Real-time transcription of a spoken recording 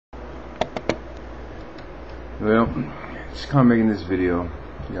Well, just kind of making this video.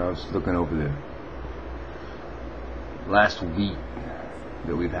 You know, I was looking over the last week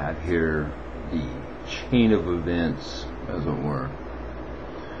that we've had here, the chain of events, as it were,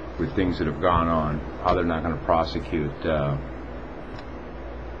 with things that have gone on, how they're not going to prosecute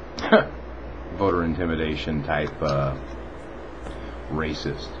voter intimidation type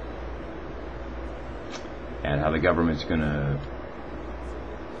racist, and how the government's going to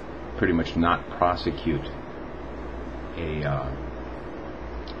pretty much not prosecute a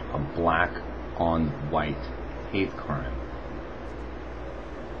black on white hate crime.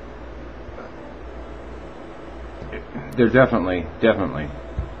 They're definitely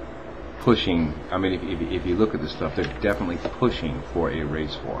pushing. I mean, if you look at the stuff, they're definitely pushing for a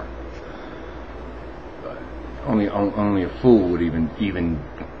race war. Only a fool would even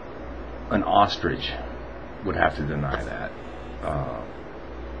an ostrich would have to deny that.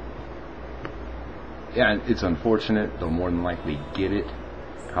 Yeah, it's unfortunate. They'll more than likely get it.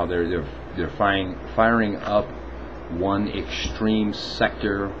 How they're firing up one extreme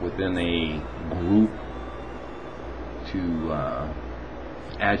sector within a group to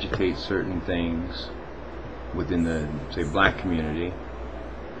agitate certain things within the, say, black community.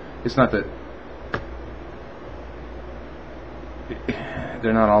 It's not that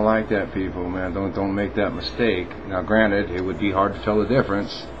they're not all like that, people, man. Don't make that mistake. Now, granted, it would be hard to tell the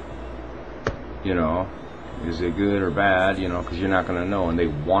difference. You know, is it good or bad? You know, because you're not going to know, and they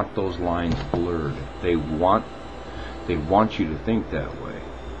want those lines blurred. They want you to think that way.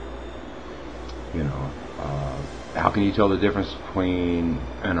 You know, how can you tell the difference between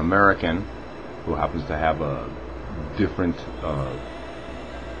an American who happens to have a different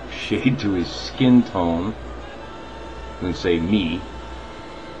shade to his skin tone than, say, me,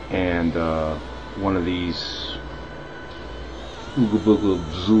 and one of these Ooga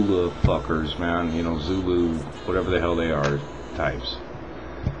Booga Zulu fuckers, man, you know, Zulu, whatever the hell they are, types.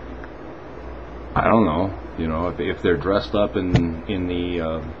 I don't know, you know, if they're dressed up in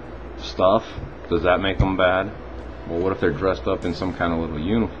the stuff, does that make them bad? Well, what if they're dressed up in some kind of little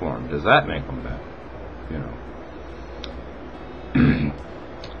uniform? Does that make them bad? You know,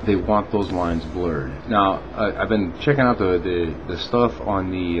 they want those lines blurred. Now, I've been checking out the stuff on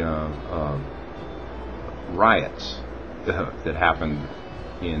the riots that happened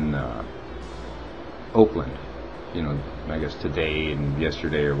in Oakland, you know, I guess today and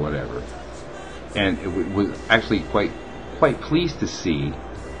yesterday or whatever, and it was actually quite pleased to see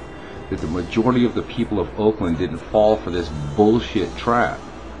that the majority of the people of Oakland didn't fall for this bullshit trap,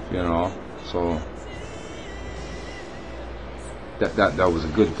 you know. So that was a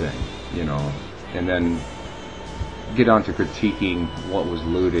good thing, you know. And then get on to critiquing what was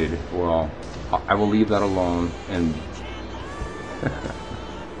looted. Well, I will leave that alone. And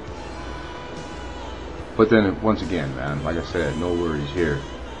but then once again, man, like I said, no worries here.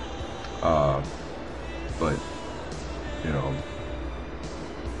 But you know,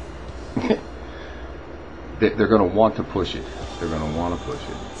 they're going to want to push it. They're going to want to push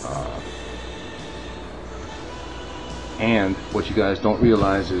it. And what you guys don't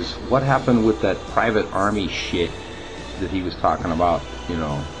realize is what happened with that private army shit that he was talking about, you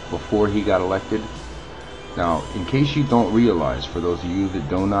know, before he got elected. Now, in case you don't realize, for those of you that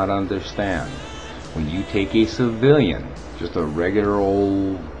do not understand, when you take a civilian, just a regular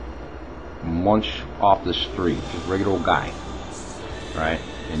old munch off the street, just a regular old guy, right,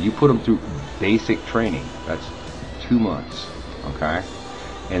 and you put him through basic training, that's 2 months, okay,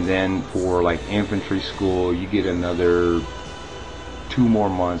 and then for like infantry school, you get another 2 more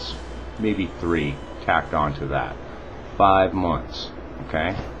months, maybe 3 tacked onto that. 5 months,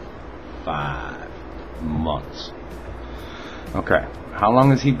 okay, 5 months. Okay, how long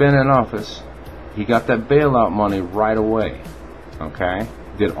has he been in office? He got that bailout money right away. Okay,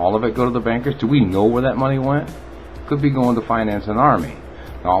 did all of it go to the bankers? Do we know where that money went? Could be going to finance an army.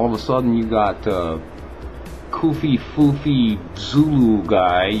 Now all of a sudden you got Koofy Foofy Zulu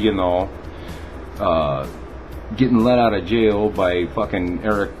guy, you know, getting let out of jail by fucking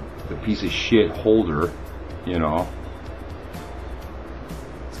Eric, the piece of shit Holder, you know.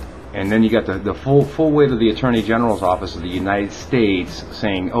 And then you got the full weight of the Attorney General's office of the United States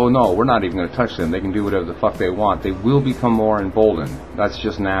saying, oh no, we're not even going to touch them. They can do whatever the fuck they want. They will become more emboldened. That's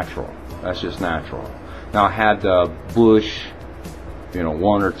just natural. That's just natural. Now, had Bush, you know,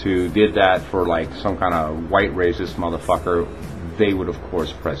 1 or 2 did that for like some kind of white racist motherfucker, they would of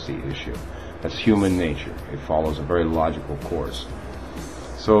course press the issue. That's human nature. It follows a very logical course.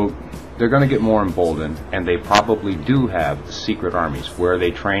 So they're going to get more emboldened, and they probably do have secret armies. Where are they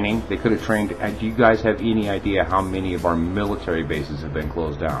training? They could have trained. Do you guys have any idea how many of our military bases have been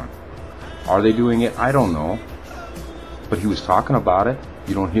closed down? Are they doing it? I don't know. But he was talking about it.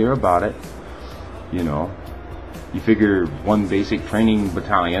 You don't hear about it. You know, you figure one basic training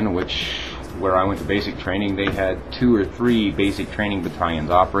battalion, where I went to basic training, they had 2 or 3 basic training battalions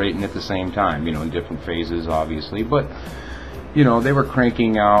operating at the same time, you know, in different phases, obviously. But, you know, they were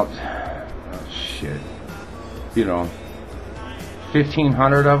cranking out, you know,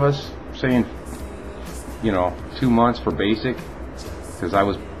 1,500 of us, saying, you know, 2 months for basic, because I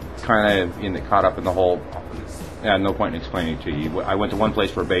was kind of caught up in the whole. Yeah, no point in explaining it to you. I went to one place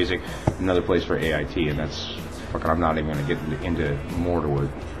for basic, another place for AIT, and that's fucking. I'm not even going to get into more to it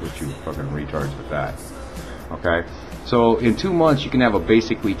with you fucking retards with that. Okay, so in 2 months you can have a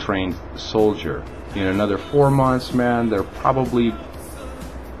basically trained soldier. In another 4 months, man, they're probably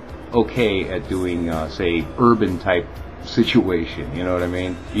okay at doing, say, urban type situation. You know what I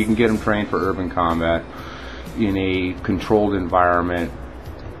mean? You can get them trained for urban combat in a controlled environment,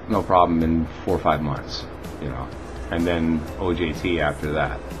 no problem, in 4 or 5 months. You know, and then OJT after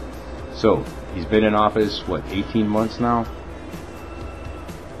that. So he's been in office, what, 18 months now?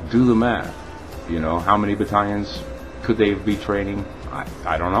 Do the math. You know, how many battalions could they be training?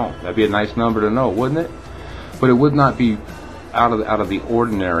 I don't know. That'd be a nice number to know, wouldn't it? But it would not be out of the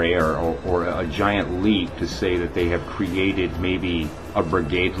ordinary or a giant leap to say that they have created maybe a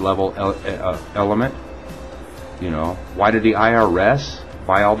brigade level element. You know, why did the IRS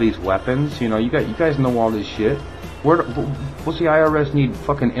buy all these weapons? You know, you guys know all this shit. What's the IRS need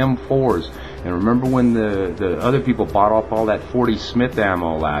fucking M4s? And remember when the other people bought up all that 40 Smith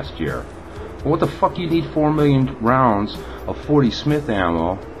ammo last year? Well, what the fuck you need 4 million rounds of 40 Smith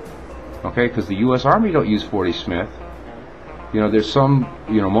ammo? Okay, because the U.S. Army don't use 40 Smith. You know, there's some,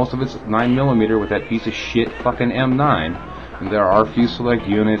 you know, most of it's 9mm with that piece of shit fucking M9. And there are a few select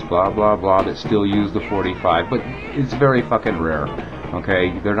units, blah, blah, blah, that still use the 45, but it's very fucking rare.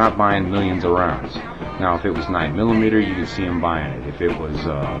 Okay, they're not buying millions of rounds. Now, if it was 9mm, you could see them buying it. If it was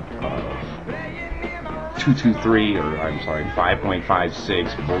 223 or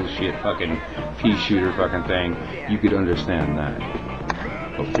 5.56 bullshit fucking pea shooter fucking thing, you could understand that.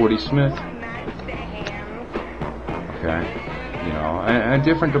 But 40 Smith, okay. You know, and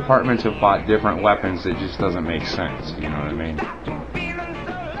different departments have bought different weapons. It just doesn't make sense. You know what I mean?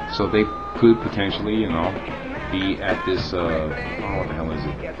 So they could potentially, you know, be at this, I don't know what the hell is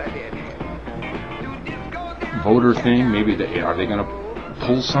it, voter thing. Maybe are they going to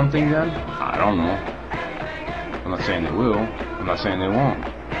pull something then? I don't know. I'm not saying they will. I'm not saying they won't.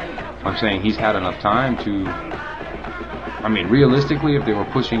 I'm saying he's had enough time to. I mean, realistically, if they were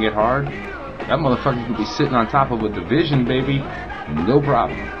pushing it hard, that motherfucker could be sitting on top of a division, baby. No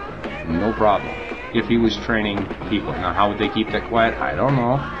problem. No problem. If he was training people. Now, how would they keep that quiet? I don't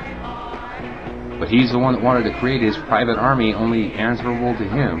know. But he's the one that wanted to create his private army, only answerable to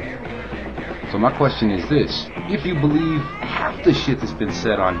him. So my question is this. If you believe half the shit that's been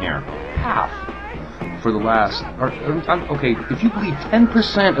said on here, half, for the last, okay, if you believe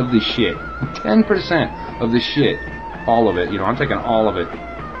 10% of the shit, 10% of the shit, all of it, you know, I'm taking all of it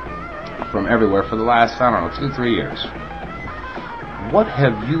from everywhere for the last, I don't know, 2-3 years. What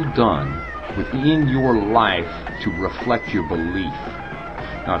have you done within your life to reflect your belief?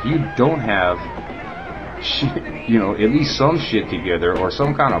 Now, if you don't have shit, you know, at least some shit together or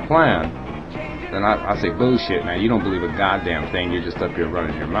some kind of plan, then I say bullshit, man. You don't believe a goddamn thing. You're just up here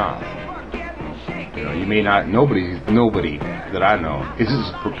running your mouth. You know, you may not. Nobody that I know is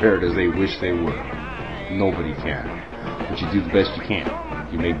as prepared as they wish they were. Nobody can. But you do the best you can.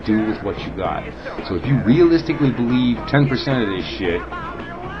 You may do with what you got. So if you realistically believe 10% of this shit,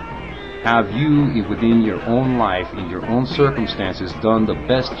 have you, within your own life, in your own circumstances, done the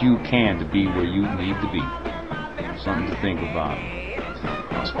best you can to be where you need to be? Something to think about.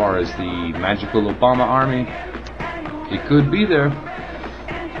 As far as the magical Obama army, it could be there.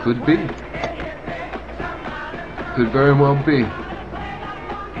 Could be. Could very well be.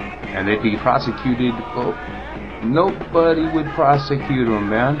 And they'd be prosecuted. Oh, nobody would prosecute him,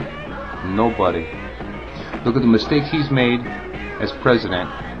 man. Nobody. Look at the mistakes he's made as president.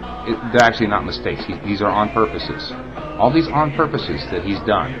 They're actually not mistakes. These are on purposes. All these on purposes that he's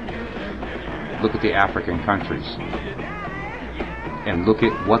done. Look at the African countries. And look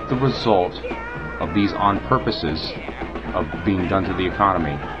at what the result of these on purposes of being done to the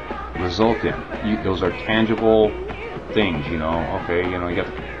economy result in. Those are tangible things, you know. Okay, you know, you got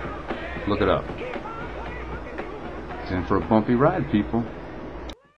to look it up. It's in for a bumpy ride, people.